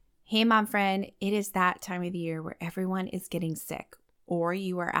Hey, mom friend, it is that time of the year where everyone is getting sick, or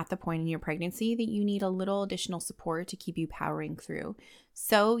you are at the point in your pregnancy that you need a little additional support to keep you powering through.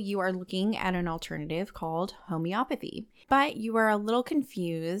 So you are looking at an alternative called homeopathy, but you are a little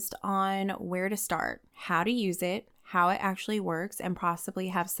confused on where to start, how to use it, how it actually works, and possibly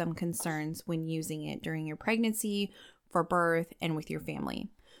have some concerns when using it during your pregnancy, for birth, and with your family.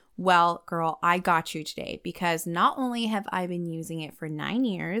 Well, girl, I got you today because not only have I been using it for 9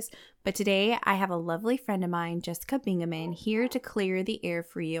 years, but today I have a lovely friend of mine, Jessica Bingaman, here to clear the air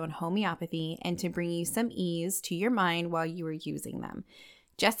for you on homeopathy and to bring you some ease to your mind while you are using them.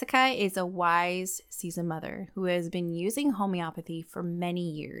 Jessica is a wise, seasoned mother who has been using homeopathy for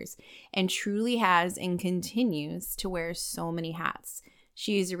many years and truly has and continues to wear so many hats.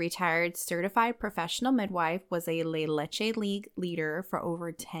 She is a retired certified professional midwife, was a La Leche League leader for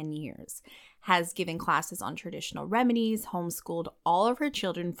over 10 years, has given classes on traditional remedies, homeschooled all of her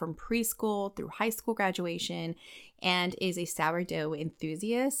children from preschool through high school graduation, and is a sourdough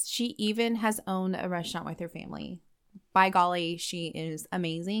enthusiast. She even has owned a restaurant with her family. By golly, she is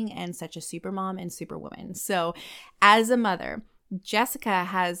amazing and such a super mom and superwoman. So as a mother, Jessica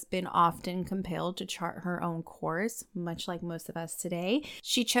has been often compelled to chart her own course, much like most of us today.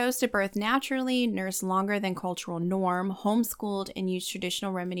 She chose to birth naturally, nurse longer than cultural norm, homeschooled, and used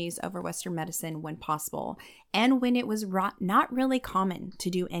traditional remedies over Western medicine when possible, and when it was not really common to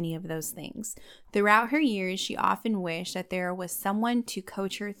do any of those things. Throughout her years, she often wished that there was someone to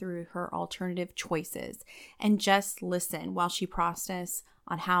coach her through her alternative choices and just listen while she processed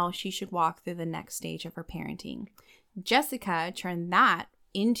on how she should walk through the next stage of her parenting. Jessica turned that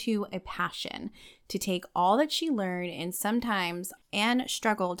into a passion to take all that she learned and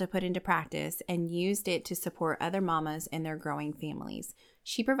struggled to put into practice and used it to support other mamas in their growing families.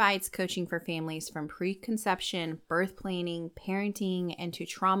 She provides coaching for families from preconception, birth planning, parenting, and to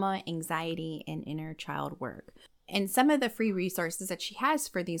trauma, anxiety, and inner child work. And some of the free resources that she has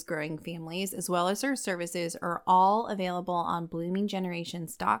for these growing families, as well as her services, are all available on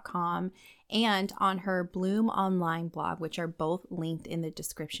bloominggenerations.com and on her Bloom Online blog, which are both linked in the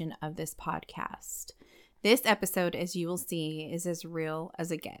description of this podcast. This episode, as you will see, is as real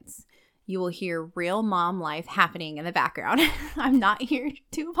as it gets. You will hear real mom life happening in the background. I'm not here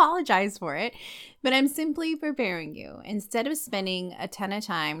to apologize for it, but I'm simply preparing you. Instead of spending a ton of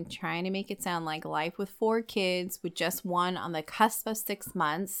time trying to make it sound like life with 4 kids with just one on the cusp of 6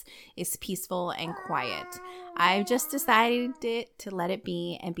 months is peaceful and quiet, I've just decided to let it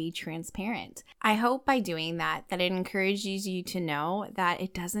be and be transparent. I hope by doing that it encourages you to know that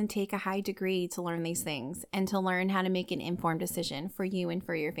it doesn't take a high degree to learn these things and to learn how to make an informed decision for you and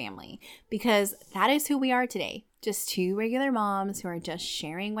for your family. Because that is who we are today. Just 2 regular moms who are just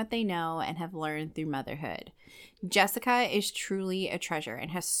sharing what they know and have learned through motherhood. Jessica is truly a treasure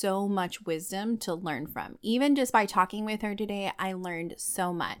and has so much wisdom to learn from. Even just by talking with her today, I learned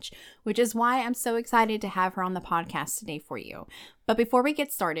so much, which is why I'm so excited to have her on the podcast today for you. But before we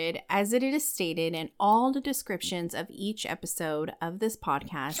get started, as it is stated in all the descriptions of each episode of this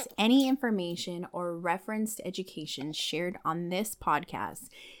podcast, any information or reference to education shared on this podcast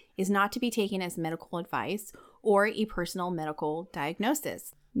is not to be taken as medical advice or a personal medical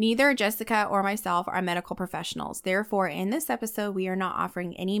diagnosis. Neither Jessica or myself are medical professionals. Therefore, in this episode, we are not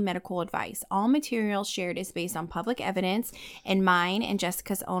offering any medical advice. All material shared is based on public evidence and mine and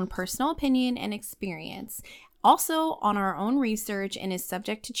Jessica's own personal opinion and experience. Also on our own research and is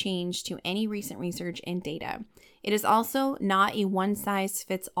subject to change to any recent research and data. It is also not a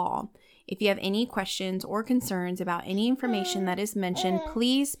one-size-fits-all. If you have any questions or concerns about any information that is mentioned,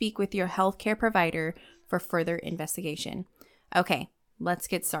 please speak with your healthcare provider for further investigation. Okay, let's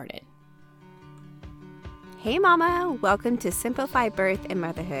get started. Hey mama, welcome to Simplified Birth and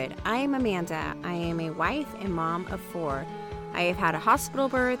Motherhood. I am Amanda. I am a wife and mom of 4. I have had a hospital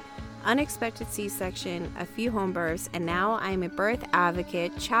birth, unexpected C-section, a few home births, and now I am a birth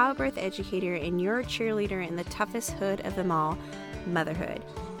advocate, childbirth educator, and your cheerleader in the toughest hood of them all, motherhood.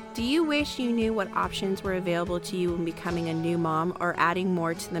 Do you wish you knew what options were available to you when becoming a new mom or adding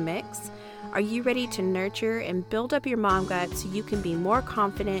more to the mix? Are you ready to nurture and build up your mom gut so you can be more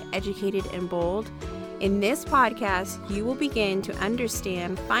confident, educated, and bold? In this podcast, you will begin to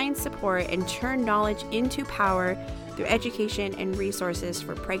understand, find support, and turn knowledge into power through education and resources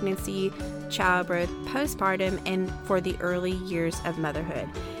for pregnancy, childbirth, postpartum, and for the early years of motherhood.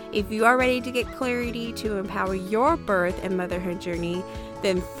 If you are ready to get clarity to empower your birth and motherhood journey,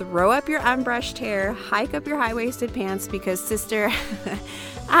 then throw up your unbrushed hair, hike up your high-waisted pants because, sister,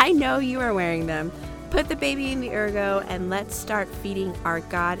 I know you are wearing them. Put the baby in the ergo and let's start feeding our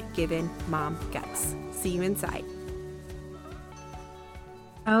God-given mom guts. See you inside.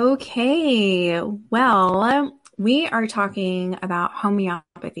 Okay, well, we are talking about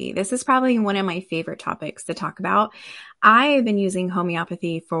homeopathy. This is probably one of my favorite topics to talk about. I've been using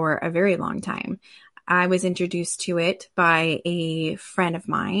homeopathy for a very long time. I was introduced to it by a friend of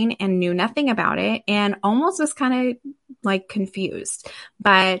mine and knew nothing about it and almost was kind of like confused.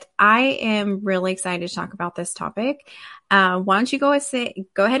 But I am really excited to talk about this topic. Why don't you go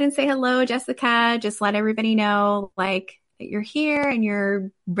ahead and say hello, Jessica? Just let everybody know, like, that you're here and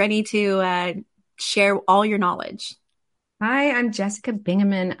you're ready to share all your knowledge. Hi, I'm Jessica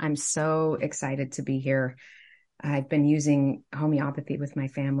Bingaman. I'm so excited to be here. I've been using homeopathy with my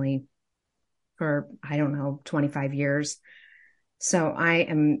family for, I don't know, 25 years. So I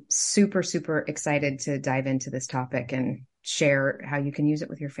am super, super excited to dive into this topic and share how you can use it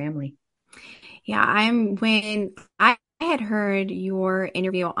with your family. Yeah, when I had heard your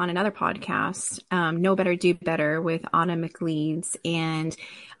interview on another podcast, Know Better, Do Better with Anna McLeod's, and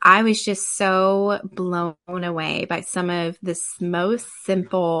I was just so blown away by some of the most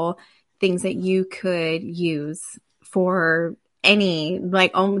simple things that you could use for any,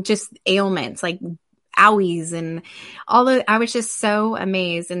 like, just ailments, like owies and all the, I was just so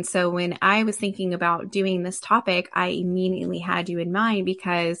amazed. And so when I was thinking about doing this topic, I immediately had you in mind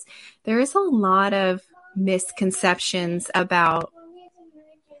because there is a lot of misconceptions about.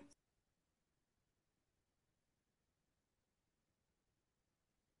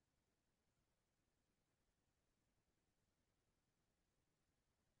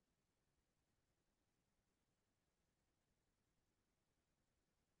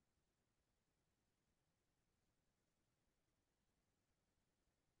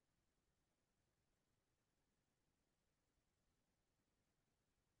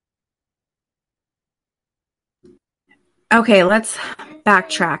 Okay, let's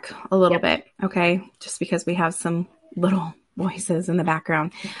backtrack a little Yep, bit. Okay, just because we have some little voices in the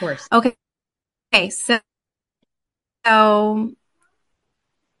background. of course. Okay, so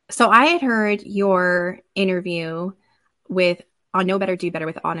So I had heard your interview with on Know Better, Do Better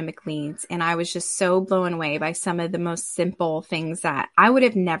with Anna McLean's, and I was just so blown away by some of the most simple things that I would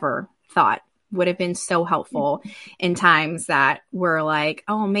have never thought would have been so helpful in times that we're like,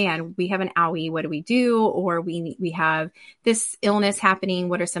 oh man, we have an owie, what do we do? Or we have this illness happening.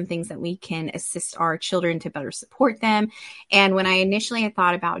 What are some things that we can assist our children to better support them? And when I initially had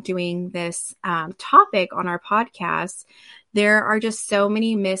thought about doing this topic on our podcast, there are just so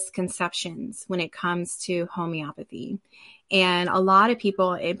many misconceptions when it comes to homeopathy. And a lot of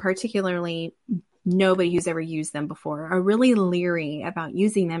people, and particularly nobody who's ever used them before, are really leery about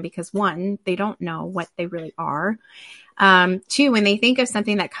using them because one, they don't know what they really are. Two, when they think of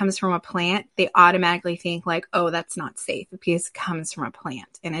something that comes from a plant, they automatically think like, oh, that's not safe because it comes from a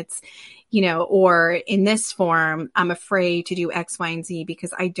plant. And it's, or in this form, I'm afraid to do X, Y, and Z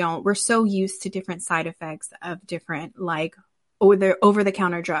because we're so used to different side effects of different like over the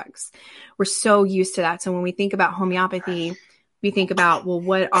counter drugs. We're so used to that. So when we think about homeopathy, we think about, well,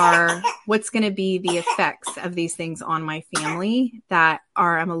 what's going to be the effects of these things on my family that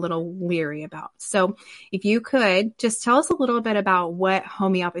I'm a little leery about. So if you could just tell us a little bit about what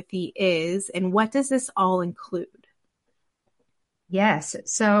homeopathy is and what does this all include? Yes.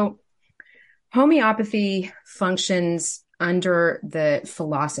 So homeopathy functions under the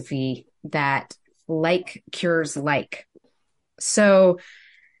philosophy that like cures like. So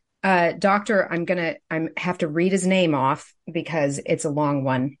doctor, I'm have to read his name off because it's a long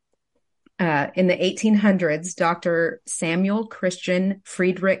one. In the 1800s, Dr. Samuel Christian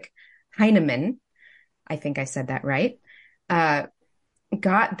Friedrich Heinemann, I think I said that right, uh,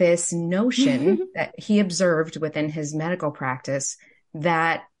 got this notion that he observed within his medical practice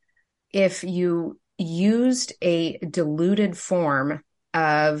that if you used a diluted form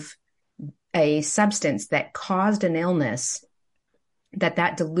of a substance that caused an illness,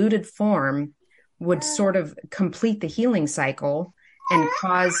 that diluted form would sort of complete the healing cycle and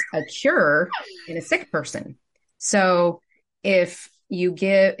cause a cure in a sick person. So if you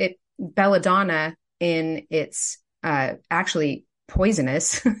give it belladonna in its actually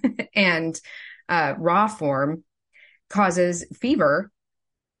poisonous and raw form causes fever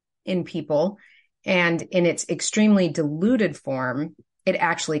in people, and in its extremely diluted form, it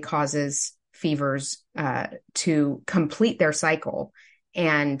actually causes fevers to complete their cycle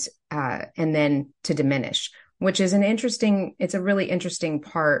and then to diminish, which is it's a really interesting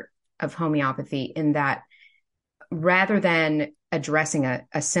part of homeopathy in that rather than addressing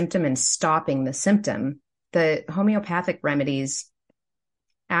a symptom and stopping the symptom, the homeopathic remedies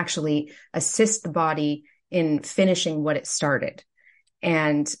actually assist the body in finishing what it started.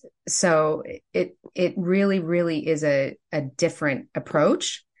 And so it really, really is a different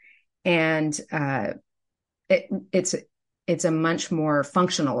approach. And it's it's a much more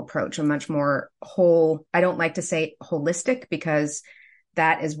functional approach, a much more whole. I don't like to say holistic because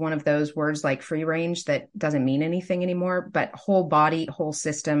that is one of those words like free range that doesn't mean anything anymore, but whole body, whole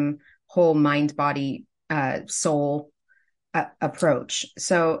system, whole mind, body, soul approach.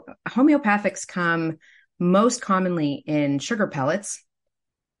 So homeopathics come most commonly in sugar pellets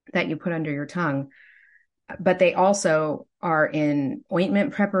that you put under your tongue, but they also are in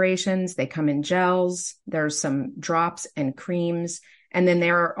ointment preparations. They come in gels. There's some drops and creams. And then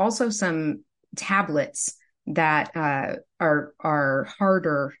there are also some tablets that are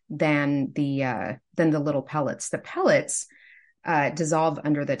harder than the little pellets. The pellets dissolve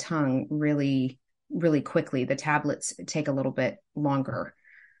under the tongue really, really quickly. The tablets take a little bit longer.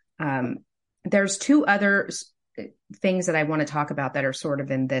 There's two other things that I want to talk about that are sort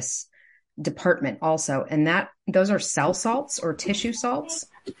of in this department also, and that those are cell salts or tissue salts,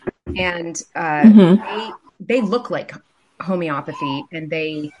 and they look like homeopathy, and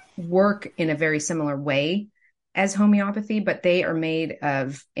they work in a very similar way as homeopathy, but they are made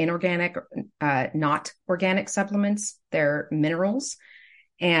of inorganic, not organic supplements. They're minerals,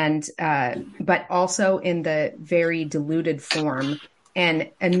 and but also in the very diluted form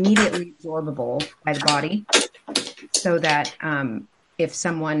and immediately absorbable by the body, so that if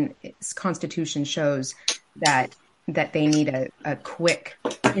someone's constitution shows that they need a quick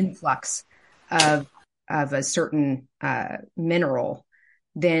influx of a certain mineral,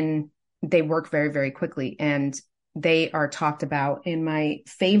 then they work very, very quickly. And they are talked about in my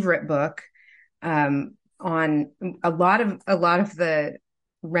favorite book, on a lot of the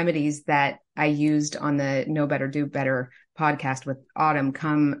remedies that I used on the Know Better, Do Better podcast with Autumn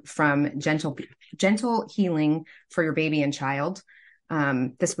come from Gentle Healing for Your Baby and Child.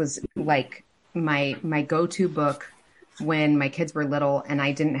 This was like my go-to book when my kids were little and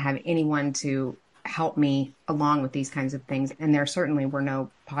I didn't have anyone to help me along with these kinds of things. And there certainly were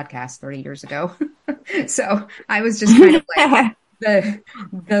no podcasts 30 years ago. So I was just kind of like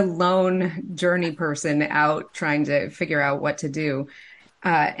the lone journey person out trying to figure out what to do.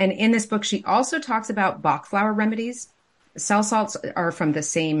 And in this book, she also talks about Bach flower remedies. Cell salts are from the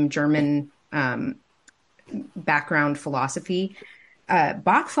same German background philosophy.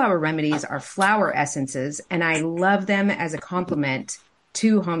 Bach flower remedies are flower essences, and I love them as a complement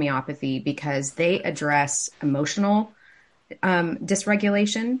to homeopathy because they address emotional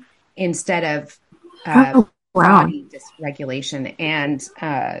dysregulation instead of body dysregulation. And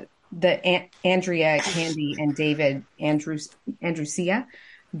Andrea Candy and David Andrusia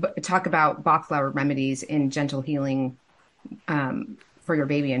talk about Bach flower remedies in Gentle Healing for Your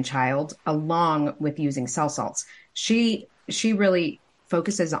Baby and Child, along with using cell salts. She really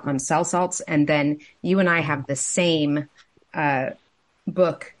focuses on cell salts, and then you and I have the same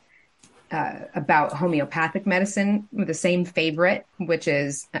book about homeopathic medicine with the same favorite, which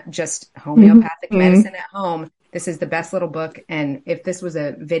is just homeopathic medicine at home. This is the best little book. And if this was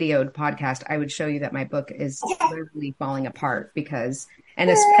a videoed podcast, I would show you that my book is literally falling apart and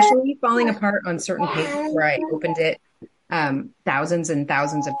especially falling apart on certain pages where I opened it thousands and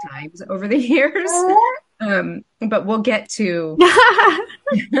thousands of times over the years. But we'll get to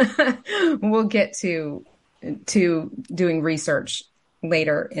doing research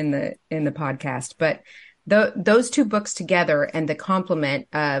later in the podcast. But those two books together and the complement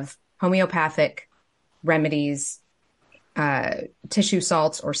of homeopathic remedies, tissue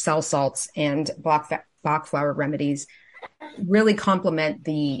salts or cell salts, and Bach flower remedies really complement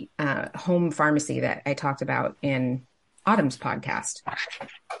the home pharmacy that I talked about in Autumn's podcast.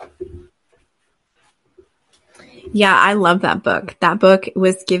 Yeah, I love that book. That book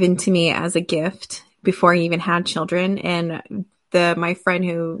was given to me as a gift before I even had children. And my friend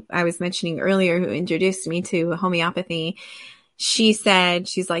who I was mentioning earlier, who introduced me to homeopathy, she said,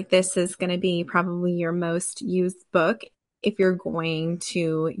 she's like, this is going to be probably your most used book if you're going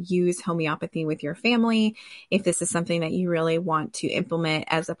to use homeopathy with your family, if this is something that you really want to implement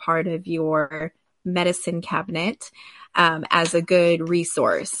as a part of your medicine cabinet, as a good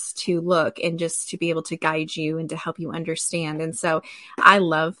resource to look and just to be able to guide you and to help you understand. And so I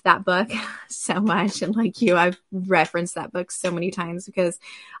love that book so much. And like you, I've referenced that book so many times because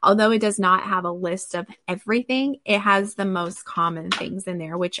although it does not have a list of everything, it has the most common things in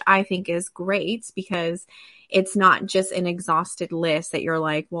there, which I think is great because it's not just an exhausted list that you're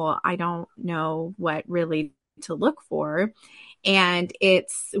like, well, I don't know what really to look for. And it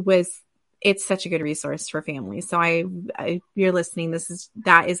was it's such a good resource for families. So if you're listening,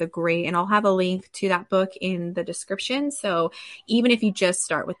 that is a great, and I'll have a link to that book in the description. So even if you just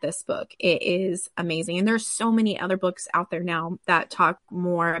start with this book, it is amazing. And there's so many other books out there now that talk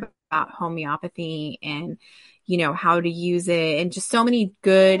more about homeopathy and, how to use it, and just so many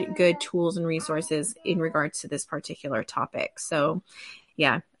good tools and resources in regards to this particular topic. So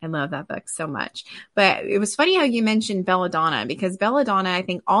yeah, I love that book so much. But it was funny how you mentioned belladonna, because belladonna, I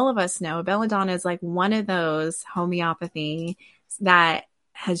think all of us know, belladonna is like one of those homeopathy that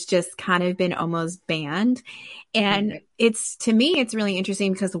has just kind of been almost banned. And to me, it's really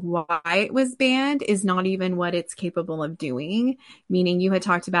interesting because why it was banned is not even what it's capable of doing. Meaning you had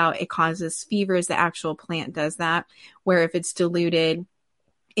talked about it causes fevers. The actual plant does that, where if it's diluted,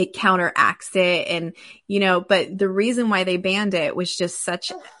 it counteracts it. And, but the reason why they banned it was just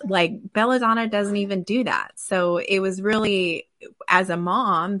belladonna doesn't even do that. So it was really, as a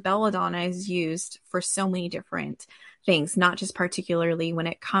mom, belladonna is used for so many different things, not just particularly when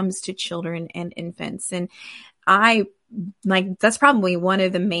it comes to children and infants. And that's probably one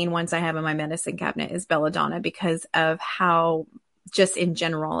of the main ones I have in my medicine cabinet is belladonna, because of how just in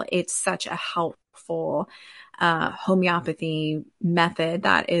general, it's such a helpful homeopathy method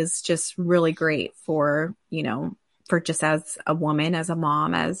that is just really great for, for just as a woman, as a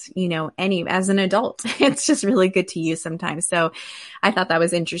mom, as, as an adult. It's just really good to use sometimes. So I thought that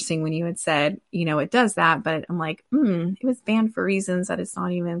was interesting when you had said, it does that, but I'm like, it was banned for reasons that it's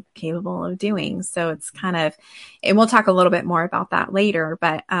not even capable of doing. So it's kind of, and we'll talk a little bit more about that later,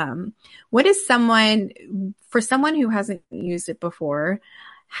 but what is for someone who hasn't used it before,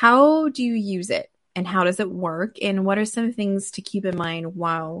 how do you use it? And how does it work? And what are some things to keep in mind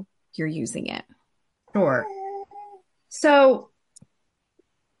while you're using it? Sure. So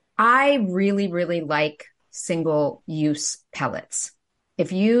I really, really like single use pellets.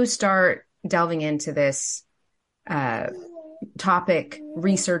 If you start delving into this topic,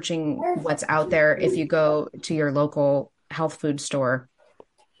 researching what's out there, if you go to your local health food store,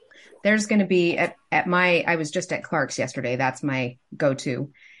 there's going to be I was just at Clark's yesterday. That's my go-to.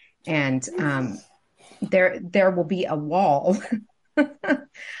 And there will be a wall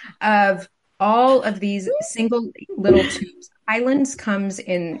of all of these single little tubes. Highlands comes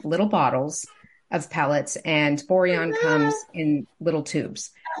in little bottles of pellets, and Boreon comes in little tubes.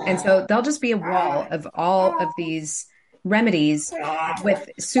 And so there'll just be a wall of all of these remedies with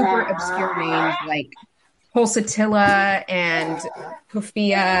super obscure names like pulsatilla and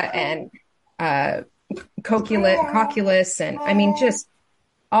kufia and cocculus, and I mean, just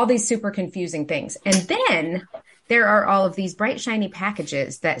all these super confusing things. And then there are all of these bright, shiny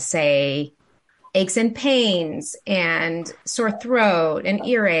packages that say aches and pains and sore throat and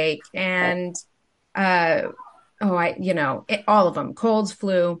earache and, all of them, colds,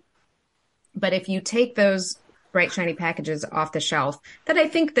 flu. But if you take those bright, shiny packages off the shelf, that I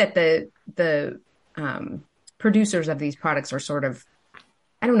think that the producers of these products are sort of,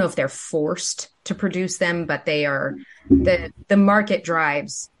 I don't know if they're forced to produce them, but they are, the market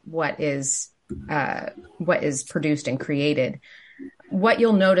drives what is produced and created. What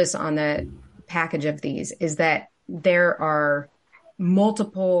you'll notice on the package of these is that there are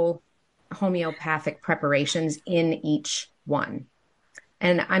multiple homeopathic preparations in each one.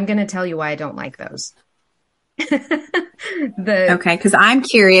 And I'm going to tell you why I don't like those. Okay, because I'm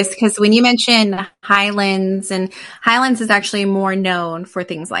curious, because when you mention Highlands, and Highlands is actually more known for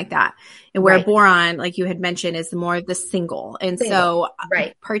things like that, and where Boron, like you had mentioned, is more of the single. And so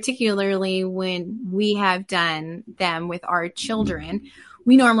particularly when we have done them with our children,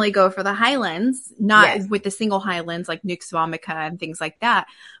 we normally go for the Highlands, not with the single Highlands like Nux vomica and things like that.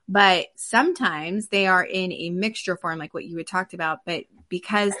 But sometimes they are in a mixture form, like what you had talked about. But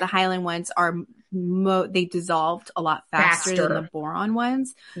because the Highland ones are they dissolved a lot faster than the boron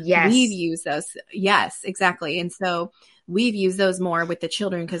ones. We've used those. Yes, exactly. And so we've used those more with the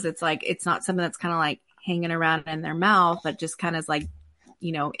children, because it's like, it's not something that's kind of like hanging around in their mouth, but just kind of like,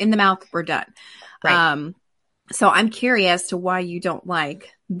 in the mouth, we're done. So I'm curious to why you don't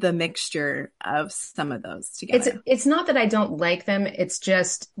like the mixture of some of those together. It's not that I don't like them. It's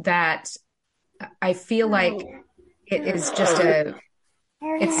just that I feel like it is just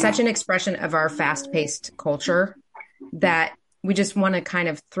it's such an expression of our fast-paced culture that we just want to kind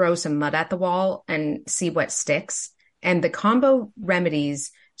of throw some mud at the wall and see what sticks. And the combo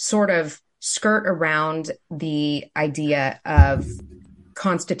remedies sort of skirt around the idea of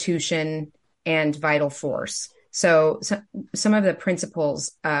constitution and vital force. So some of the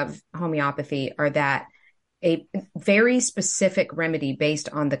principles of homeopathy are that a very specific remedy based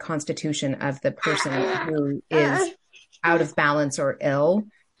on the constitution of the person who is out of balance or ill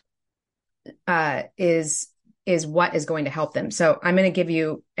is what is going to help them. So I'm going to give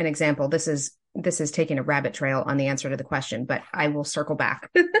you an example. This is taking a rabbit trail on the answer to the question, but I will circle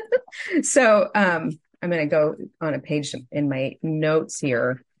back. So I'm going to go on a page in my notes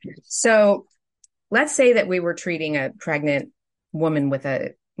here. So let's say that we were treating a pregnant woman with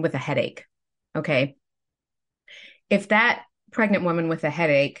a headache. Okay. If that pregnant woman with a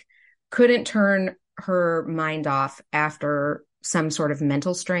headache couldn't turn her mind off after some sort of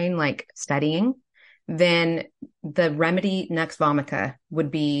mental strain, like studying, then the remedy nux vomica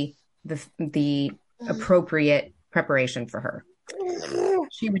would be the appropriate preparation for her.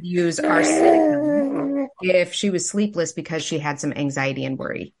 She would use arsenicum if she was sleepless because she had some anxiety and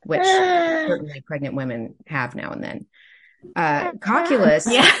worry, which certainly pregnant women have now and then.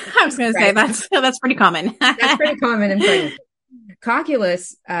 Cocculus. Yeah, I was going to say that's pretty common. That's pretty common in pregnancy.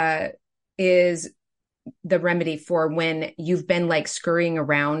 Cocculus is the remedy for when you've been like scurrying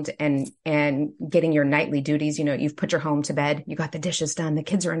around and getting your nightly duties. You know, you've put your home to bed, you got the dishes done, the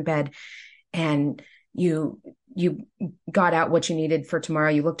kids are in bed, and you got out what you needed for tomorrow.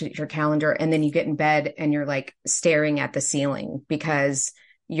 You looked at your calendar, and then you get in bed and you're like staring at the ceiling because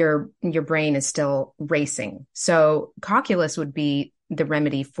your brain is still racing. So cocculus would be the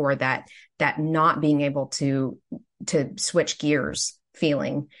remedy for that not being able to switch gears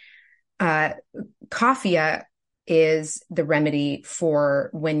feeling. Coffea is the remedy for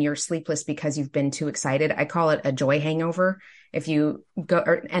when you're sleepless because you've been too excited. I call it a joy hangover. If you go,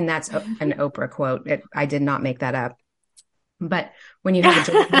 and that's an Oprah quote. I did not make that up. But when you have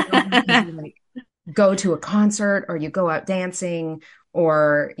a joy hangover, you like go to a concert or you go out dancing,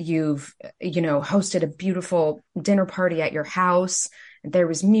 or you've, hosted a beautiful dinner party at your house. There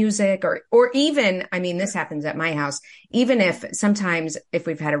was music, or even, I mean, this happens at my house, even if sometimes if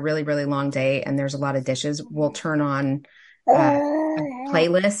we've had a really, really long day and there's a lot of dishes, we'll turn on a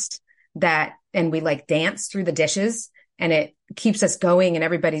playlist and we like dance through the dishes, and it keeps us going and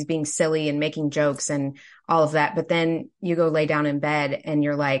everybody's being silly and making jokes and all of that. But then you go lay down in bed and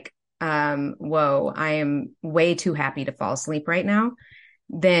you're like, whoa, I am way too happy to fall asleep right now.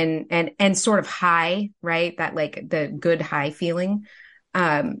 Then, and sort of high, right? That like the good high feeling.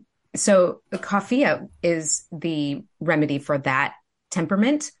 So the coffea is the remedy for that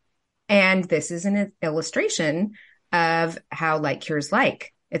temperament. And this is an illustration of how like cures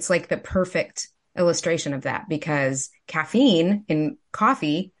like. It's like the perfect illustration of that, because caffeine in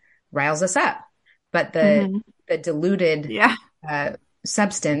coffee riles us up, but the diluted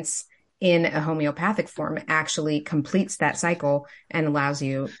substance in a homeopathic form actually completes that cycle and allows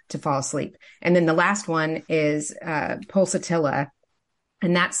you to fall asleep. And then the last one is pulsatilla,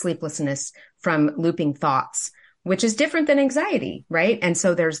 and that's sleeplessness from looping thoughts, which is different than anxiety, right? And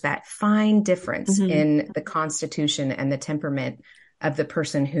so there's that fine difference in the constitution and the temperament of the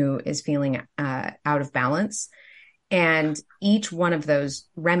person who is feeling out of balance. And each one of those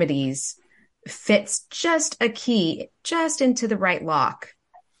remedies fits just a key, just into the right lock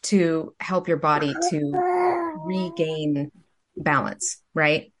to help your body to regain balance,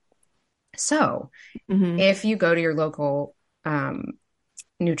 right? So if you go to your local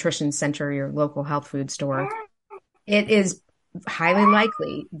nutrition center, your local health food store, it is highly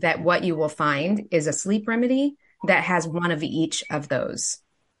likely that what you will find is a sleep remedy that has one of each of those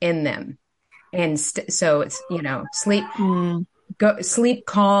in them. And so it's, sleep, sleep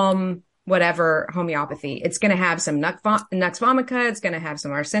calm, whatever homeopathy. It's going to have some nux vomica. It's going to have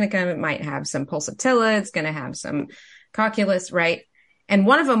some arsenicum. It might have some pulsatilla. It's going to have some cocculus, right? And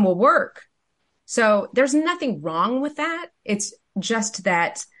one of them will work. So there's nothing wrong with that. It's just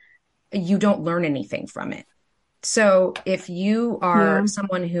that you don't learn anything from it. So if you are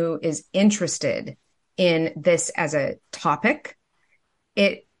someone who is interested in this as a topic,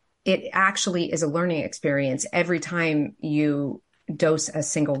 it actually is a learning experience every time you dose a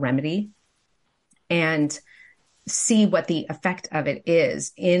single remedy and see what the effect of it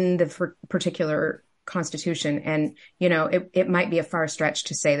is in the particular constitution. And, it might be a far stretch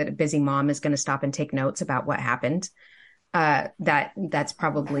to say that a busy mom is going to stop and take notes about what happened. That's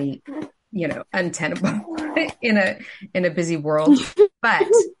probably, untenable in a busy world, but,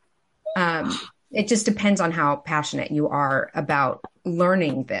 it just depends on how passionate you are about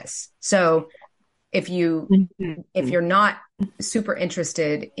learning this. So if you're not super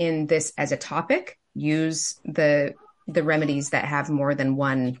interested in this as a topic, use the remedies that have more than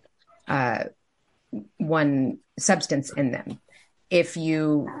one substance in them. If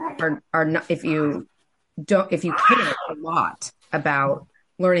you are not, if you care a lot about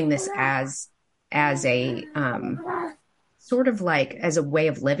learning this as a sort of like as a way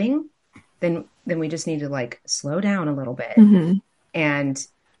of living, then we just need to like slow down a little bit and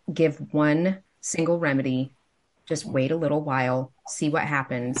give one single remedy, just wait a little while, see what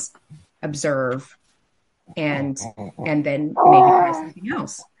happens, observe, and then maybe try something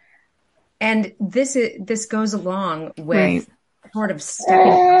else. And this goes along with Right. sort of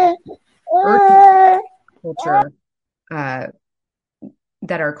stepping urgent culture uh,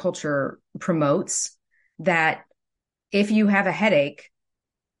 that our culture promotes, that if you have a headache,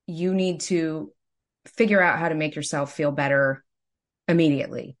 you need to figure out how to make yourself feel better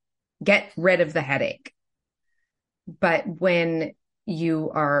immediately. Get rid of the headache. But when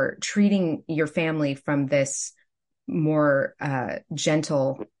you are treating your family from this more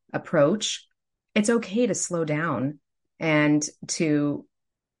gentle approach, it's okay to slow down and to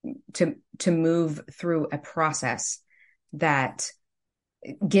move through a process that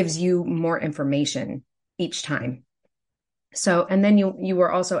gives you more information each time. So, and then you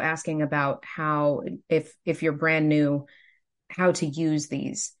were also asking about how, if you're brand new, how to use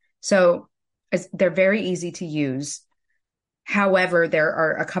these. So they're very easy to use. However, there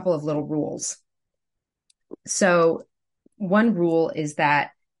are a couple of little rules. So one rule is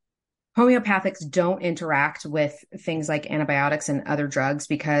that homeopathics don't interact with things like antibiotics and other drugs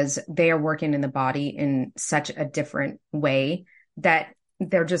because they are working in the body in such a different way that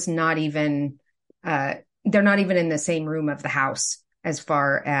they're just not even they're not even in the same room of the house as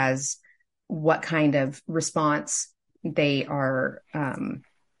far as what kind of response they are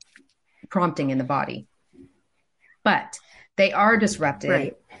prompting in the body. But they are disrupted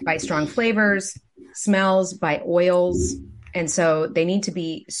Right. by strong flavors, smells, by oils. And so they need to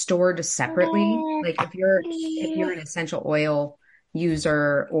be stored separately. Like if you're an essential oil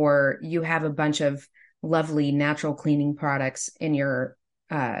user, or you have a bunch of lovely natural cleaning products in your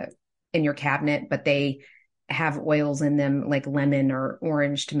cabinet, but they have oils in them like lemon or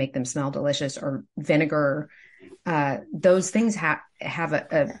orange to make them smell delicious, or vinegar, those things have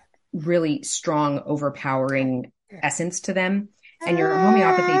a really strong, overpowering essence to them. And your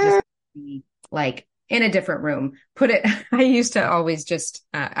homeopathy just be like in a different room. Put it, I used to always just,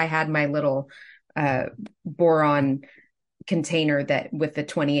 I had my little boron container that with the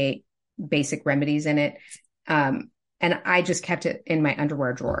 28 basic remedies in it. And I just kept it in my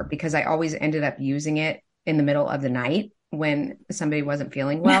underwear drawer because I always ended up using it in the middle of the night when somebody wasn't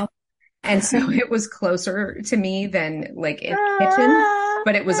feeling well. And so it was closer to me than like in the kitchen,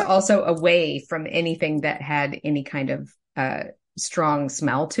 but it was also away from anything that had any kind of strong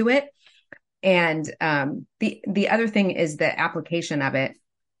smell to it. And the other thing is the application of it.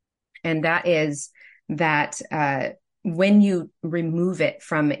 And that is that when you remove it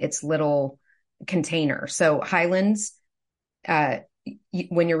from its little container, so Highlands,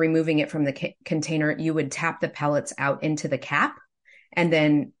 when you're removing it from the container, you would tap the pellets out into the cap, and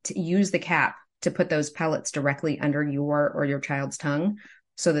then to use the cap to put those pellets directly under your or your child's tongue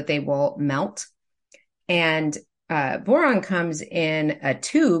so that they will melt. And boron comes in a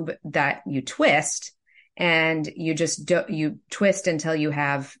tube that you twist, and you just you twist until you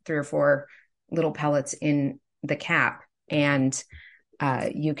have 3 or 4 little pellets in the cap, and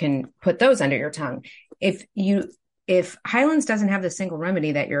you can put those under your tongue. If Highlands doesn't have the single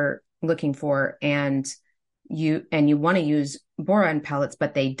remedy that you're looking for, and you want to use boron pellets,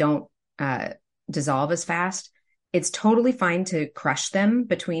 but they don't dissolve as fast, it's totally fine to crush them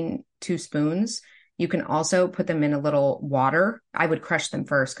between 2 spoons. You can also put them in a little water. I would crush them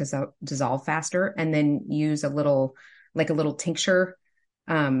first because they'll dissolve faster, and then use a little tincture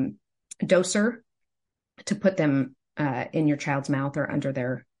doser to put them in your child's mouth or under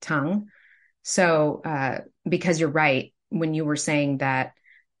their tongue. So because you're right, when you were saying that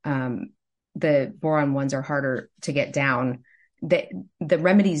the boron ones are harder to get down, the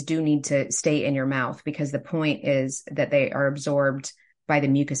remedies do need to stay in your mouth, because the point is that they are absorbed by the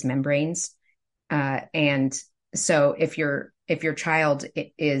mucous membranes. And so if your child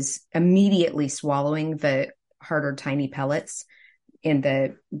is immediately swallowing the harder, tiny pellets in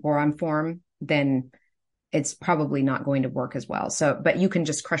the boron form, then it's probably not going to work as well. So, but you can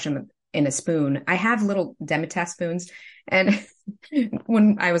just crush them in a spoon. I have little Demetas spoons. And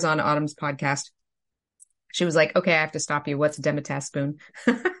when I was on Autumn's podcast, she was like, okay, I have to stop you. What's a Demetas spoon?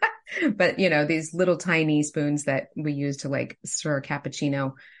 But these little tiny spoons that we use to like stir a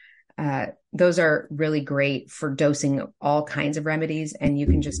cappuccino, those are really great for dosing all kinds of remedies. And you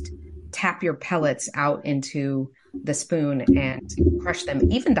can just tap your pellets out into the spoon and crush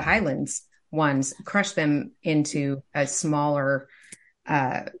them. Even the Highlands ones, crush them into smaller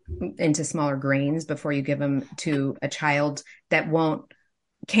grains before you give them to a child that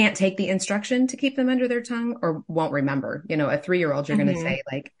can't take the instruction to keep them under their tongue, or won't remember. A 3-year-old, you're going to say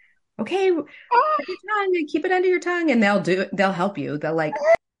like, okay, your tongue, keep it under your tongue, and they'll help you. They'll like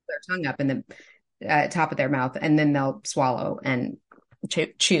their tongue up in the top of their mouth, and then they'll swallow and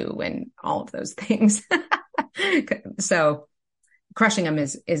chew and all of those things. So crushing them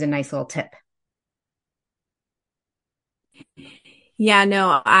is a nice little tip. Yeah,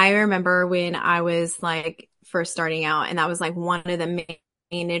 no, I remember when I was like first starting out, and that was like one of the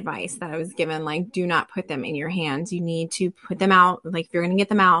main advice that I was given, like, do not put them in your hands. You need to put them out. Like, if you're going to get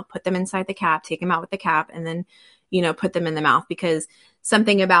them out, put them inside the cap, take them out with the cap, and then, put them in the mouth, because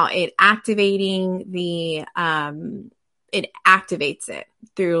something about it activating it activates it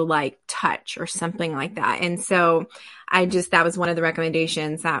through like touch or something like that. And so that was one of the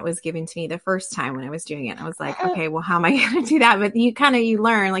recommendations that was given to me the first time when I was doing it. I was like, okay, well, how am I going to do that? But you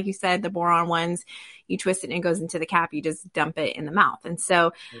learn, like you said, the boron ones, you twist it and it goes into the cap. You just dump it in the mouth. And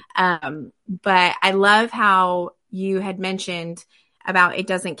so, but I love how you had mentioned about it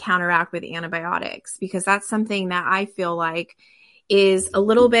doesn't counteract with antibiotics, because that's something that I feel like is a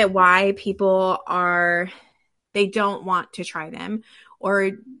little bit why people they don't want to try them,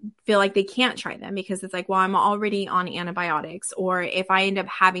 or feel like they can't try them, because it's like, well, I'm already on antibiotics. Or if I end up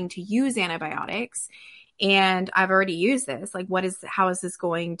having to use antibiotics and I've already used this, like, how is this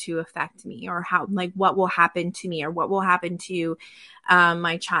going to affect me? Or what will happen to me, or what will happen to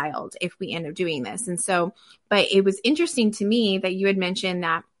my child if we end up doing this? And so, but it was interesting to me that you had mentioned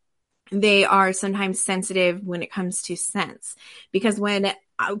that they are sometimes sensitive when it comes to scents, because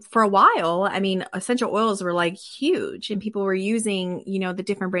for a while, I mean, essential oils were like huge, and people were using, the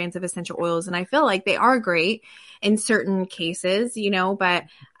different brands of essential oils. And I feel like they are great in certain cases, but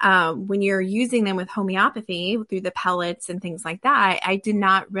when you're using them with homeopathy through the pellets and things like that, I did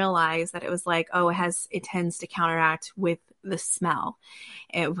not realize that it was like, oh, it tends to counteract with the smell,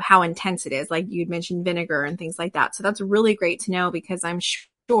 how intense it is. Like you'd mentioned vinegar and things like that. So that's really great to know, because I'm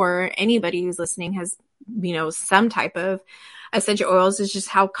sure anybody who's listening has, some type of essential oils, is just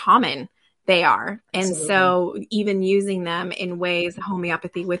how common they are. And Absolutely. so even using them in ways,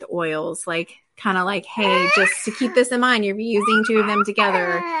 homeopathy with oils, like kind of like, hey, just to keep this in mind, you're using two of them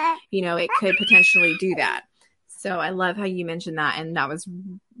together, it could potentially do that. So I love how you mentioned that. And that was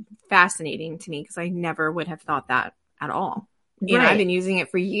fascinating to me, because I never would have thought that at all. I've been using it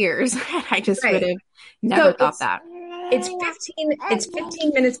for years. I just would have never thought that. It's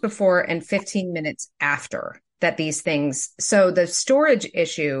 15 minutes before and 15 minutes after that these things. So the storage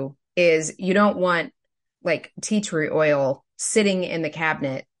issue is you don't want like tea tree oil sitting in the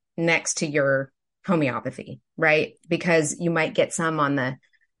cabinet next to your homeopathy, right? Because you might get some on the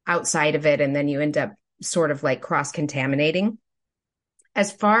outside of it, and then you end up sort of like cross-contaminating.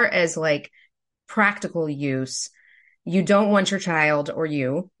 As far as like practical use, you don't want your child or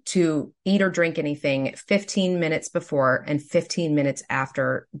you to eat or drink anything 15 minutes before and 15 minutes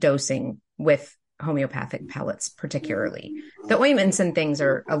after dosing with homeopathic pellets, particularly. The ointments and things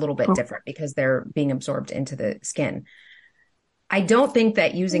are a little bit different because they're being absorbed into the skin. I don't think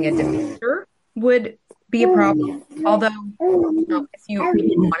that using a diffuser would be a problem. Although, if you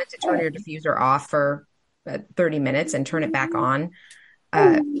wanted to turn your diffuser off for 30 minutes and turn it back on,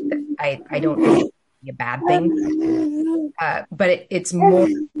 I don't think it would be a bad thing. But it's more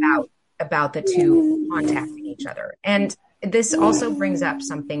about the two contacting each other. And this also brings up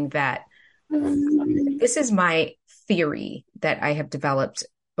something that this is my theory that I have developed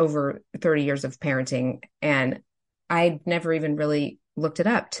over 30 years of parenting. And I never even really looked it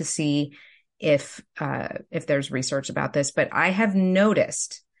up to see if there's research about this, but I have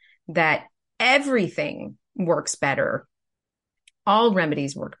noticed that everything works better. All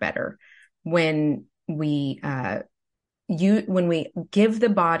remedies work better when we give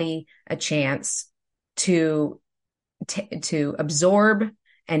the body a chance to absorb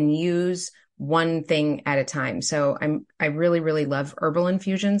and use one thing at a time. So I really, really love herbal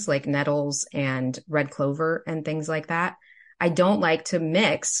infusions like nettles and red clover and things like that. I don't like to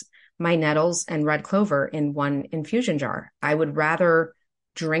mix my nettles and red clover in one infusion jar. I would rather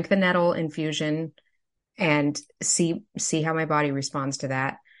drink the nettle infusion and see how my body responds to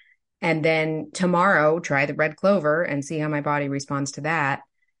that. And then tomorrow, try the red clover and see how my body responds to that.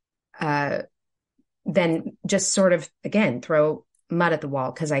 Then just sort of, again, throw mud at the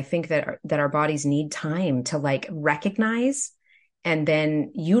wall, because I think that our bodies need time to like recognize and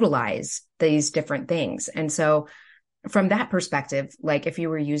then utilize these different things. And so from that perspective, like if you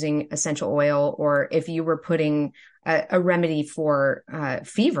were using essential oil, or if you were putting a remedy for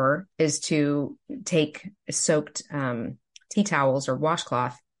fever is to take soaked tea towels or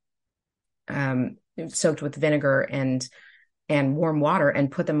washcloth soaked with vinegar and warm water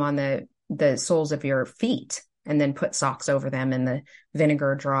and put them on the soles of your feet, and then put socks over them, and the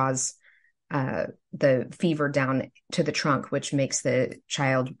vinegar draws the fever down to the trunk, which makes the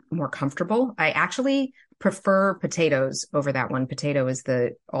child more comfortable. I actually prefer potatoes over that one. Potato is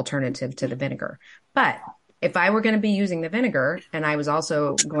the alternative to the vinegar. But if I were going to be using the vinegar and I was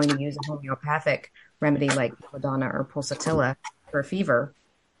also going to use a homeopathic remedy like belladonna or pulsatilla for fever,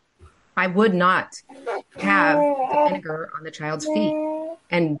 I would not have the vinegar on the child's feet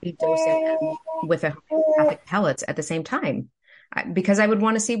and be dosing them with a homeopathic pellets at the same time because I would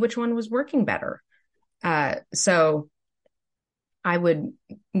want to see which one was working better. So I would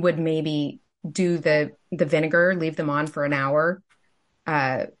maybe do the vinegar, leave them on for an hour,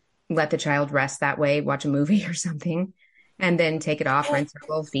 uh, let the child rest that way, watch a movie or something, and then take it off, rinse their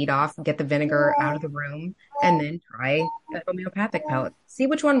little feet off, get the vinegar out of the room, and then try the homeopathic pellet. See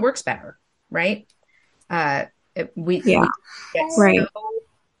which one works better, right? Uh, we Yeah. get Right. so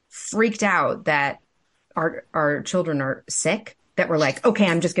freaked out that our children are sick that we're like, okay,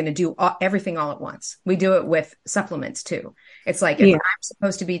 I'm just going to do everything all at once. We do it with supplements too. It's like if Yeah. I'm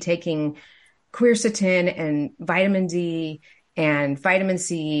supposed to be taking quercetin and vitamin D and vitamin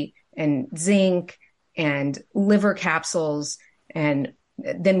C and zinc and liver capsules, and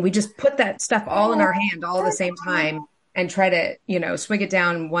then we just put that stuff all in our hand all at the same time and try to, swig it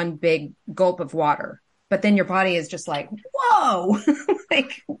down one big gulp of water. But then your body is just like, whoa,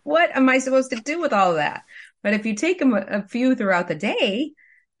 like, what am I supposed to do with all of that? But if you take them a few throughout the day,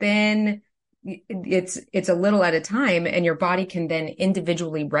 then it's a little at a time, and your body can then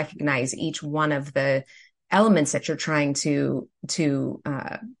individually recognize each one of the elements that you're trying to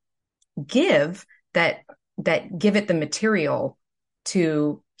give that give it the material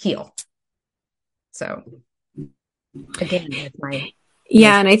to heal. So again, that's my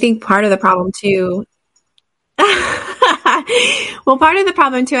And I think part of the problem too. Well, part of the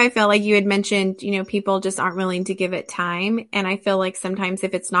problem too, I feel like you had mentioned, people just aren't willing to give it time. And I feel like sometimes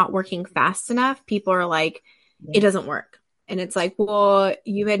if it's not working fast enough, people are like, it doesn't work. And it's like, well,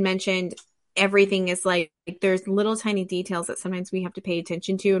 you had mentioned everything is like there's little tiny details that sometimes we have to pay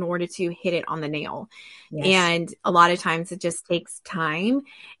attention to in order to hit it on the nail. Yes. And a lot of times it just takes time.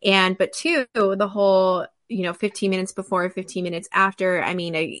 But two, the whole 15 minutes before, 15 minutes after. I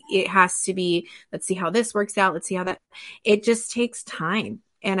mean, it has to be, let's see how this works out. Let's see how that, it just takes time.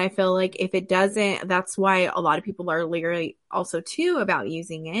 And I feel like if it doesn't, that's why a lot of people are leery also too about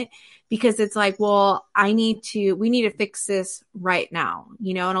using it, because it's like, well, we need to fix this right now,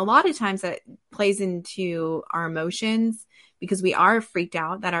 and a lot of times that plays into our emotions because we are freaked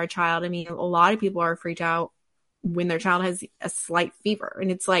out that our child, I mean, a lot of people are freaked out when their child has a slight fever,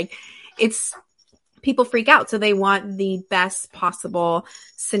 and it's like, people freak out. So they want the best possible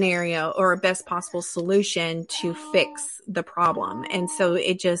scenario or best possible solution to fix the problem. And so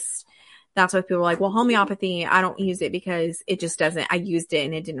that's why people are like, well, homeopathy, I don't use it because it just doesn't, I used it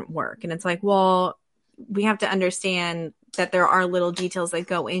and it didn't work. And it's like, well, we have to understand that there are little details that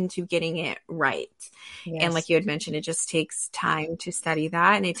go into getting it right. Yes. And like you had mentioned, it just takes time to study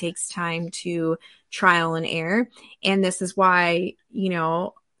that, and it takes time to trial and error. And this is why,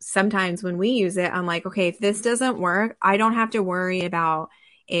 sometimes when we use it, I'm like, okay, if this doesn't work, I don't have to worry about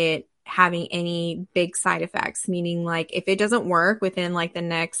it having any big side effects. Meaning, like, if it doesn't work within like the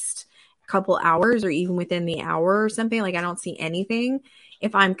next couple hours or even within the hour or something, like I don't see anything.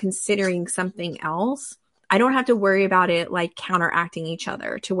 If I'm considering something else, I don't have to worry about it like counteracting each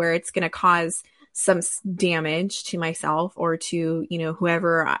other to where it's going to cause some damage to myself or to,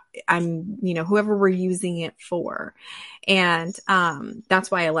 whoever whoever we're using it for. And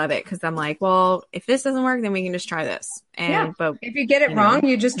that's why I love it, because I'm like, well, if this doesn't work, then we can just try this. But if you get it wrong,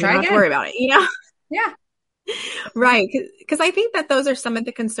 you just we try don't have again. to worry about it, Yeah. Right. Because I think that those are some of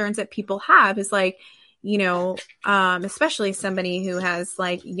the concerns that people have is like, especially somebody who has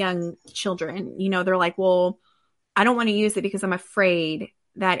like young children, they're like, well, I don't want to use it because I'm afraid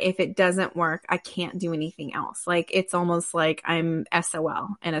that if it doesn't work, I can't do anything else. Like, it's almost like I'm SOL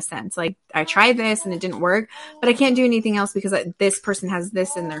in a sense. Like, I tried this and it didn't work, but I can't do anything else because this person has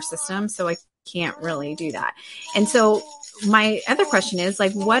this in their system. So I can't really do that. And so my other question is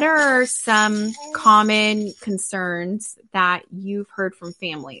like, what are some common concerns that you've heard from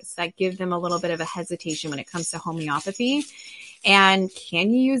families that give them a little bit of a hesitation when it comes to homeopathy? And can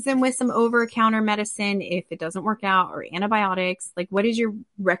you use them with some over-the-counter medicine if it doesn't work out, or antibiotics? Like, what is your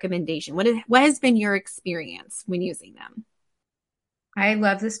recommendation? What has been your experience when using them? I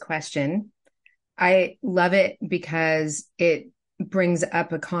love this question. I love it because it brings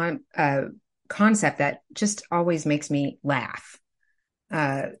up a concept that just always makes me laugh.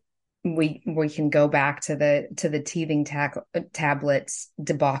 We can go back to the teething tablets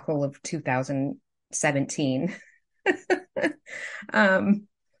debacle of 2017.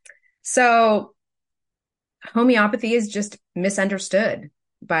 So homeopathy is just misunderstood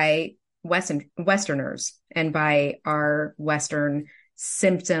by Westerners and by our Western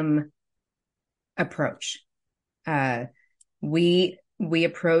symptom approach. Uh, we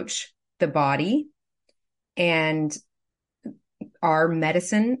approach the body, and our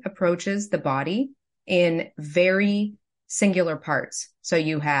medicine approaches the body in very singular parts. So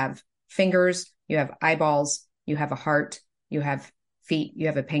you have fingers, you have eyeballs, you have a heart, you have feet, you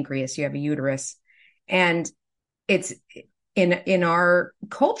have a pancreas, you have a uterus. And it's in our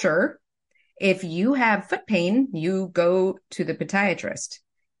culture, if you have foot pain, you go to the podiatrist.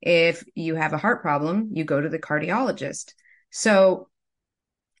 If you have a heart problem, you go to the cardiologist. So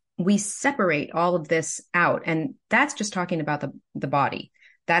we separate all of this out. And that's just talking about the body.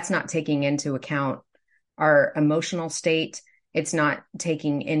 That's not taking into account our emotional state. It's not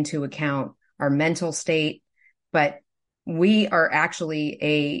taking into account our mental state, but we are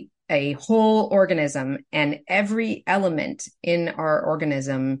actually a whole organism, and every element in our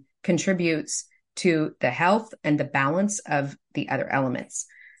organism contributes to the health and the balance of the other elements.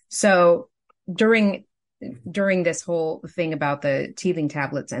 So during this whole thing about the teething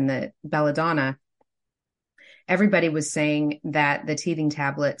tablets and the belladonna, everybody was saying that the teething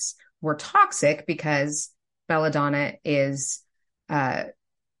tablets were toxic because belladonna is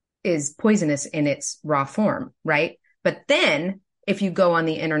poisonous in its raw form, right? But then if you go on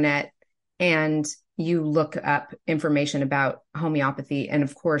the internet and you look up information about homeopathy, and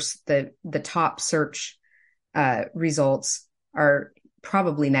of course the top search results are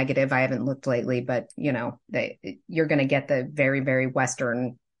probably negative. I haven't looked lately, but you're going to get the very, very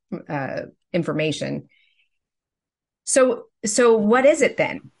Western information. So what is it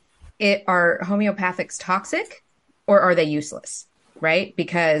then? Are homeopathics toxic, or are they useless? Right?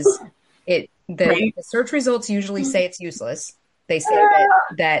 Because the search results usually say it's useless. They say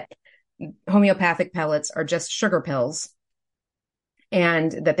that homeopathic pellets are just sugar pills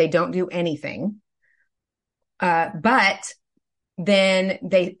and that they don't do anything. But then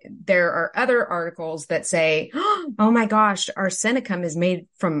there are other articles that say, oh my gosh, arsenicum is made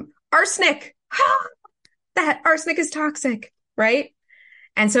from arsenic. That arsenic is toxic, right?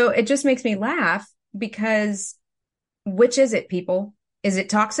 And so it just makes me laugh, because which is it, people? Is it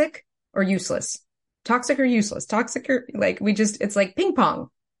toxic or useless? Toxic or useless? Toxic or it's like ping pong.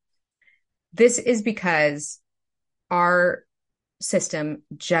 This is because our system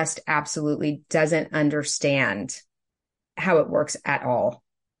just absolutely doesn't understand how it works at all.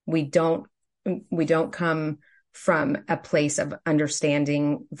 We don't come from a place of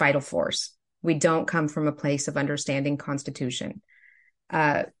understanding vital force. We don't come from a place of understanding constitution.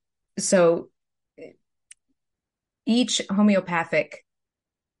 So each homeopathic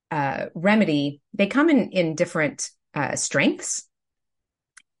remedy, they come in different strengths,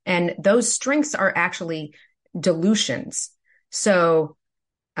 and those strengths are actually dilutions. So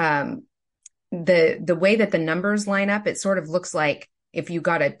the way that the numbers line up, it sort of looks like if you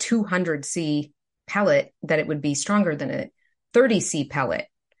got a 200C pellet, that it would be stronger than a 30C pellet.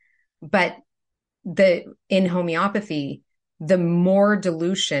 But in homeopathy, the more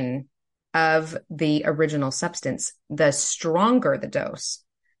dilution of the original substance, the stronger the dose,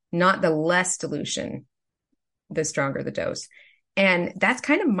 not the less dilution, the stronger the dose. And that's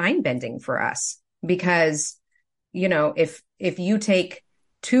kind of mind bending for us, because, if you take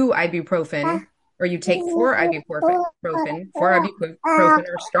 2 ibuprofen, or you take 4 ibuprofen, 4 ibuprofen are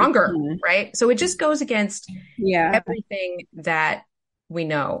stronger, right? So it just goes against everything that we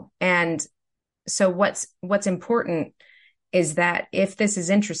know. And so what's important is that if this is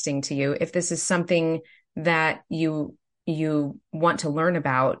interesting to you, if this is something that you want to learn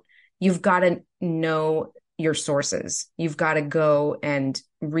about, you've got to know your sources. You've got to go and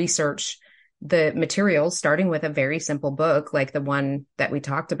research the materials, starting with a very simple book like the one that we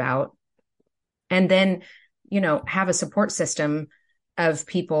talked about, and then have a support system of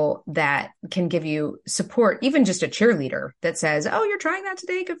people that can give you support, even just a cheerleader that says, oh, you're trying that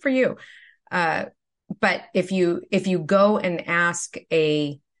today, good for you. But if you go and ask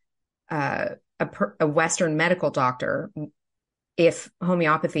a Western medical doctor if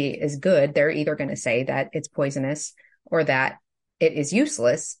homeopathy is good, they're either going to say that it's poisonous or that it is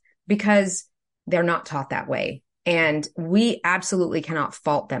useless, because they're not taught that way. And we absolutely cannot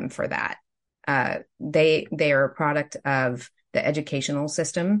fault them for that. They are a product of the educational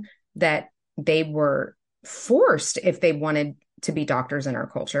system that they were forced, if they wanted to be doctors in our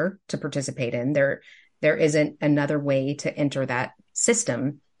culture, to participate in. There isn't another way to enter that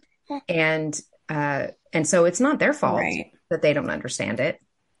system. And so it's not their fault that they don't understand it.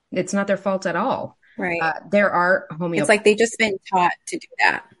 It's not their fault at all. Right. There are homeopathic. It's like they've just been taught to do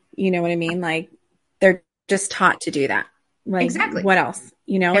that. You know what I mean? Like they're just taught to do that. Like Exactly. what else?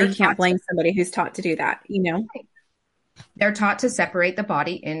 You know, like They're you can't taught blame somebody who's taught to do that, you know? they're taught to separate the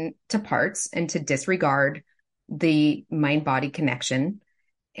body into parts and to disregard the mind body connection.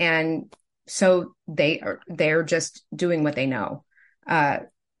 And so they're just doing what they know. Uh,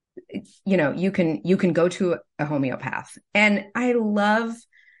 you can go to a homeopath, and I love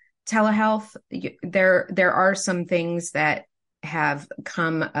telehealth. There are some things that have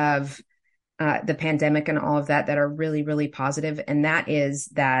come of the pandemic and all of that that are really, really positive. And that is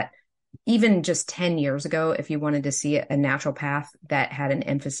that even just 10 years ago, if you wanted to see a naturopath that had an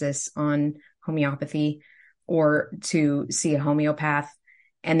emphasis on homeopathy, or to see a homeopath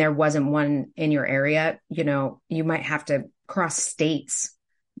and there wasn't one in your area, you might have to cross states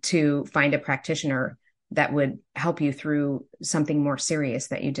to find a practitioner that would help you through something more serious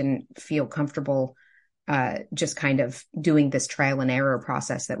that you didn't feel comfortable just kind of doing this trial and error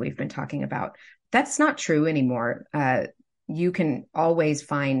process that we've been talking about. That's not true anymore. You can always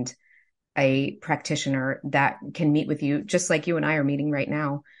find a practitioner that can meet with you, just like you and I are meeting right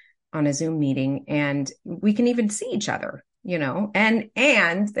now on a Zoom meeting, and we can even see each other,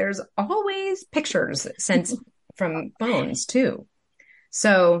 and there's always pictures sent from phones too.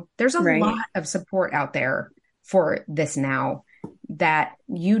 So there's a lot Right. of support out there for this now, that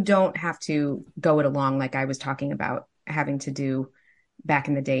you don't have to go it along like I was talking about having to do back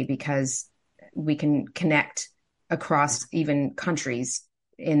in the day, because we can connect across even countries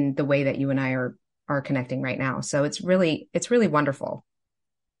in the way that you and I are connecting right now. So it's really wonderful.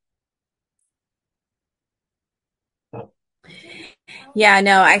 Yeah,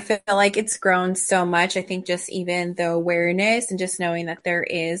 no, I feel like it's grown so much. I think just even the awareness and just knowing that there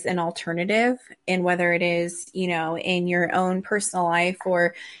is an alternative, and whether it is, in your own personal life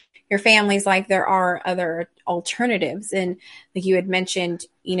or your family's life, there are other alternatives. And like you had mentioned,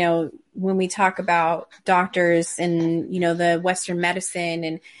 when we talk about doctors and, the Western medicine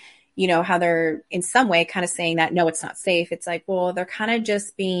and, how they're in some way kind of saying that, no, it's not safe. It's like, well, they're kind of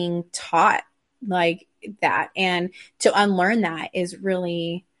just being taught like that. And to unlearn that is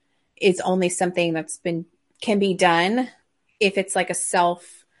only something can be done if it's like a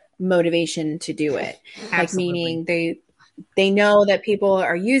self motivation to do it. Like Absolutely. meaning they know that people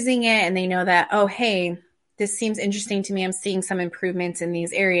are using it and they know that, oh, hey, this seems interesting to me. I'm seeing some improvements in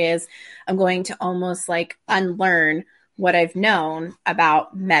these areas. I'm going to almost like unlearn what I've known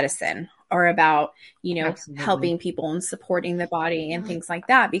about medicine or about, Absolutely. helping people and supporting the body and things like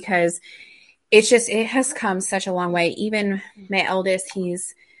that, because it has come such a long way. Even my eldest,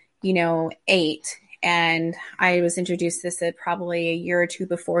 he's, 8. And I was introduced to this at probably a year or two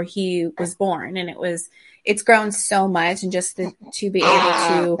before he was born. And it's grown so much. And just to be able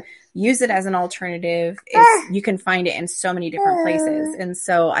to use it as an alternative, you can find it in so many different places. And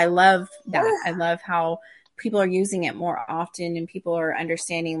so I love that. I love how people are using it more often and people are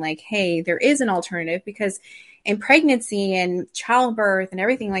understanding like, hey, there is an alternative, because in pregnancy and childbirth and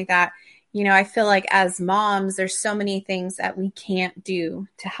everything like that, I feel like as moms, there's so many things that we can't do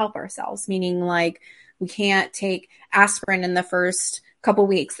to help ourselves, meaning like we can't take aspirin in the first couple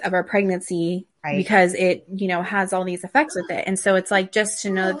weeks of our pregnancy Right. because it, has all these effects with it. And so it's like just to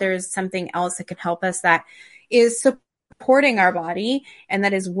know that there's something else that can help us that is supporting our body and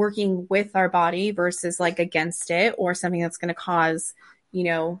that is working with our body versus like against it, or something that's going to cause,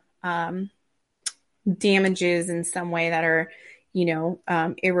 damages in some way that are,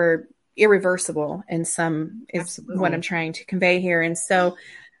 irreversible in some is what I'm Absolutely. trying to convey here. And so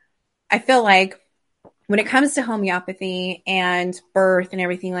I feel like when it comes to homeopathy and birth and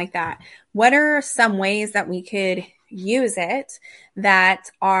everything like that, what are some ways that we could use it that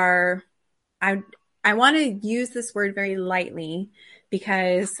are, I, I want to use this word very lightly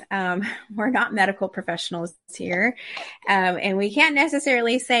because we're not medical professionals here. And we can't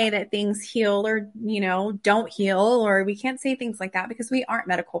necessarily say that things heal or, don't heal, or we can't say things like that because we aren't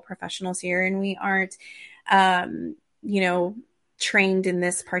medical professionals here and we aren't, you know, trained in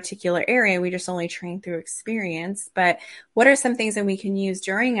this particular area. We just only train through experience. But what are some things that we can use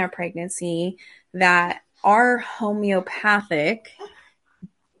during our pregnancy that are homeopathic,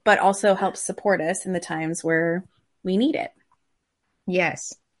 but also help support us in the times where we need it?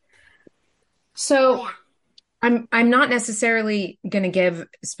 Yes. So I'm not necessarily going to give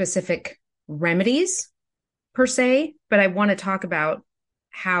specific remedies per se, but I want to talk about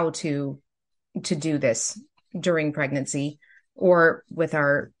how to do this during pregnancy or with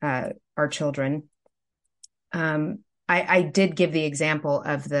our children. I did give the example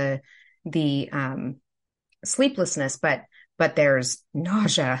of the sleeplessness, but there's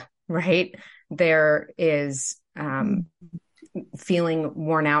nausea, right? There is feeling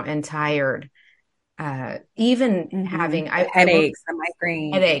worn out and tired, even having The I will headaches, the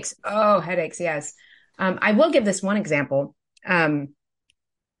migraine. headaches. Oh, headaches, yes. I will give this one example.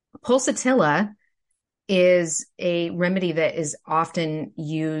 Pulsatilla is a remedy that is often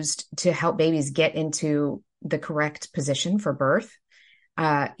used to help babies get into the correct position for birth,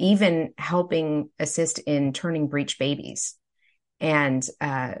 even helping assist in turning breech babies. And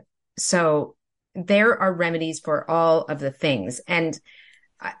so there are remedies for all of the things. And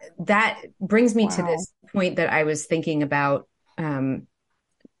that brings me to Wow. this point that I was thinking about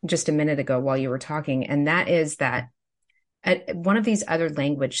just a minute ago while you were talking. And that is that one of these other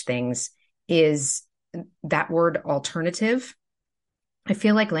language things is that word alternative. I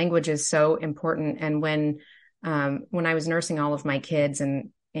feel like language is so important. And when I was nursing all of my kids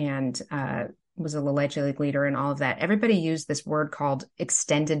and was a La Leche leader and all of that, everybody used this word called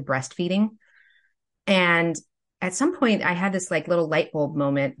extended breastfeeding. And at some point, I had this like little light bulb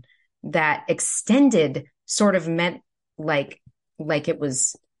moment that extended sort of meant like it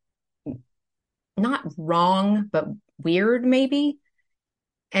was not wrong, but weird maybe.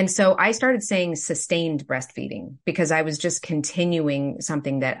 And so I started saying sustained breastfeeding because I was just continuing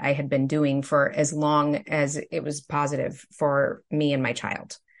something that I had been doing for as long as it was positive for me and my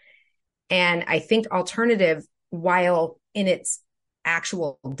child. And I think alternative, while in its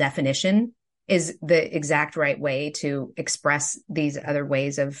actual definition, is the exact right way to express these other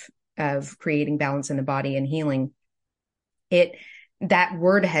ways of creating balance in the body and healing. That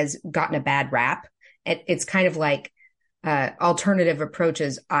word has gotten a bad rap. It's kind of like alternative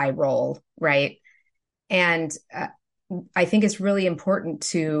approaches eye roll, right? And I think it's really important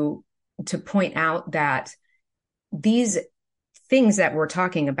to point out that these things that we're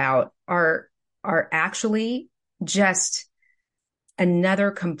talking about are actually just another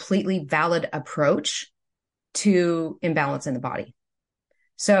completely valid approach to imbalance in the body.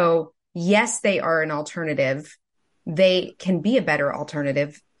 So yes, they are an alternative. They can be a better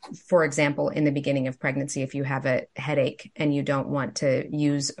alternative. For example, in the beginning of pregnancy, if you have a headache and you don't want to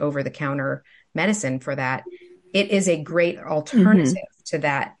use over-the-counter medicine for that, it is a great alternative to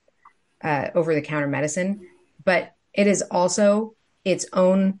that over-the-counter medicine. But it is also its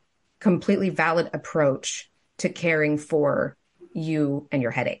own completely valid approach to caring for you and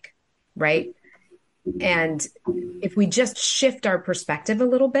your headache, right? And if we just shift our perspective a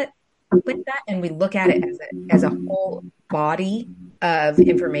little bit like that, and we look at it as a whole body of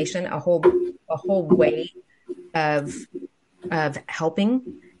information, a whole way of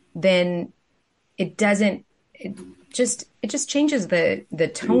helping, then it just changes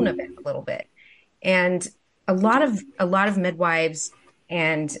the tone of it a little bit. And a lot of midwives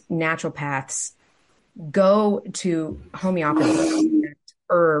and naturopaths go to homeopathy,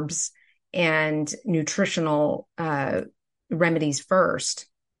 herbs, and nutritional remedies first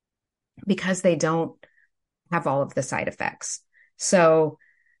because they don't have all of the side effects. So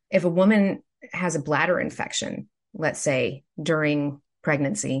if a woman has a bladder infection, let's say during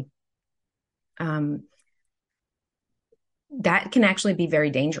pregnancy, that can actually be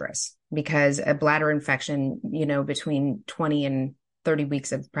very dangerous because a bladder infection, between 20 and 30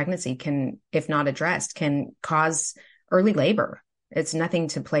 weeks of pregnancy can, if not addressed, can cause early labor. It's nothing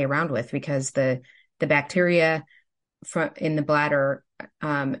to play around with because the bacteria in the bladder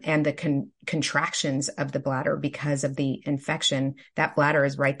and the contractions of the bladder because of the infection, that bladder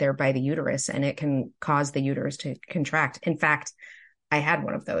is right there by the uterus and it can cause the uterus to contract. In fact, I had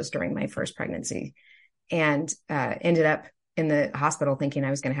one of those during my first pregnancy and ended up in the hospital thinking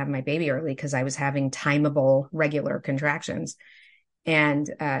I was going to have my baby early because I was having timeable regular contractions. And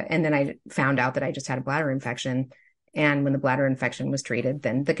then I found out that I just had a bladder infection. And when the bladder infection was treated,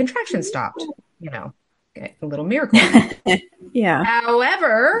 then the contraction stopped, a little miracle. Yeah.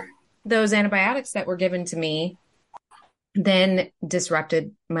 However, those antibiotics that were given to me then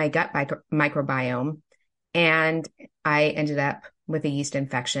disrupted my gut microbiome. And I ended up with a yeast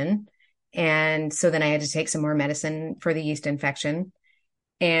infection. And so then I had to take some more medicine for the yeast infection.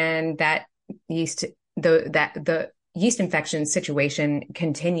 And that the yeast infection situation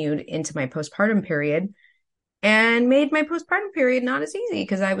continued into my postpartum period and made my postpartum period not as easy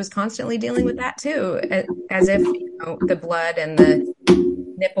because I was constantly dealing with that too, as if the blood and the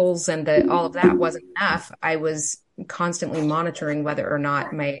nipples and all of that wasn't enough. I was constantly monitoring whether or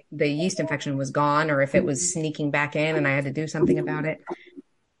not the yeast infection was gone or if it was sneaking back in and I had to do something about it.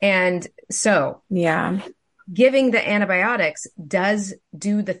 And so giving the antibiotics does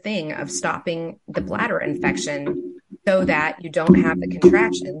do the thing of stopping the bladder infection so that you don't have the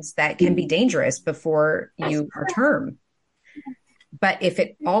contractions that can be dangerous before you are term. But if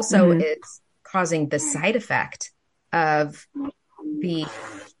it also is causing the side effect of the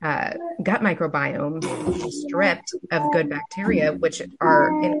gut microbiome stripped of good bacteria, which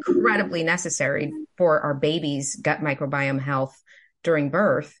are incredibly necessary for our baby's gut microbiome health during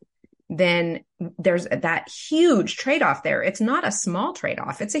birth, then there's that huge trade-off there. It's not a small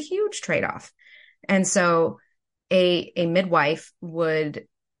trade-off, it's a huge trade-off. And so a midwife would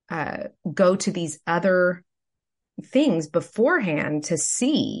go to these other things beforehand to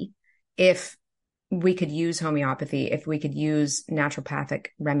see if we could use homeopathy, if we could use naturopathic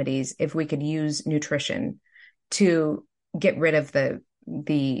remedies, if we could use nutrition to get rid of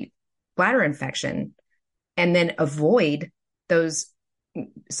the bladder infection and then avoid those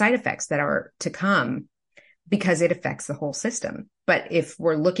side effects that are to come because it affects the whole system. But if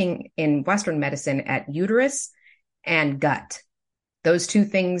we're looking in Western medicine at uterus and gut, those two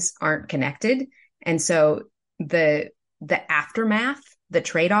things aren't connected. And so the aftermath, the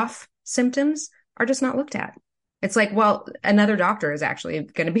trade-off symptoms are just not looked at. It's like, well, another doctor is actually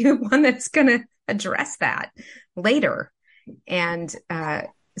going to be the one that's going to address that later. And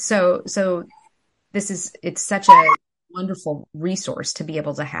so it's such a wonderful resource to be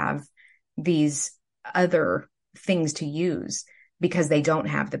able to have these other things to use because they don't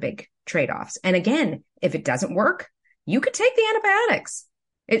have the big trade-offs. And again, if it doesn't work, you could take the antibiotics.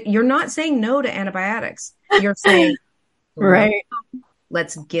 You're not saying no to antibiotics. You're saying, right.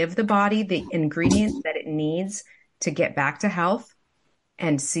 Let's give the body the ingredients that it needs to get back to health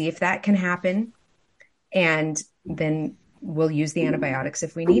and see if that can happen. And then we'll use the antibiotics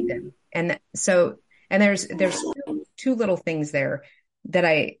if we need them. And so, and there's two little things there that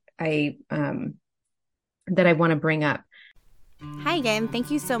I want to bring up. Hi again. Thank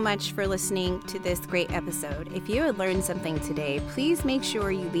you so much for listening to this great episode. If you had learned something today, please make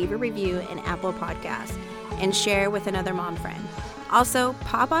sure you leave a review in Apple Podcasts and share with another mom friend. Also,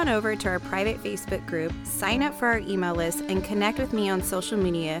 pop on over to our private Facebook group, sign up for our email list, and connect with me on social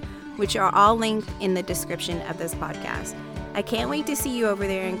media, which are all linked in the description of this podcast. I can't wait to see you over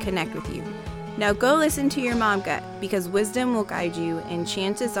there and connect with you. Now go listen to your mom gut, because wisdom will guide you and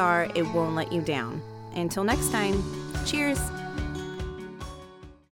chances are it won't let you down. Until next time, cheers.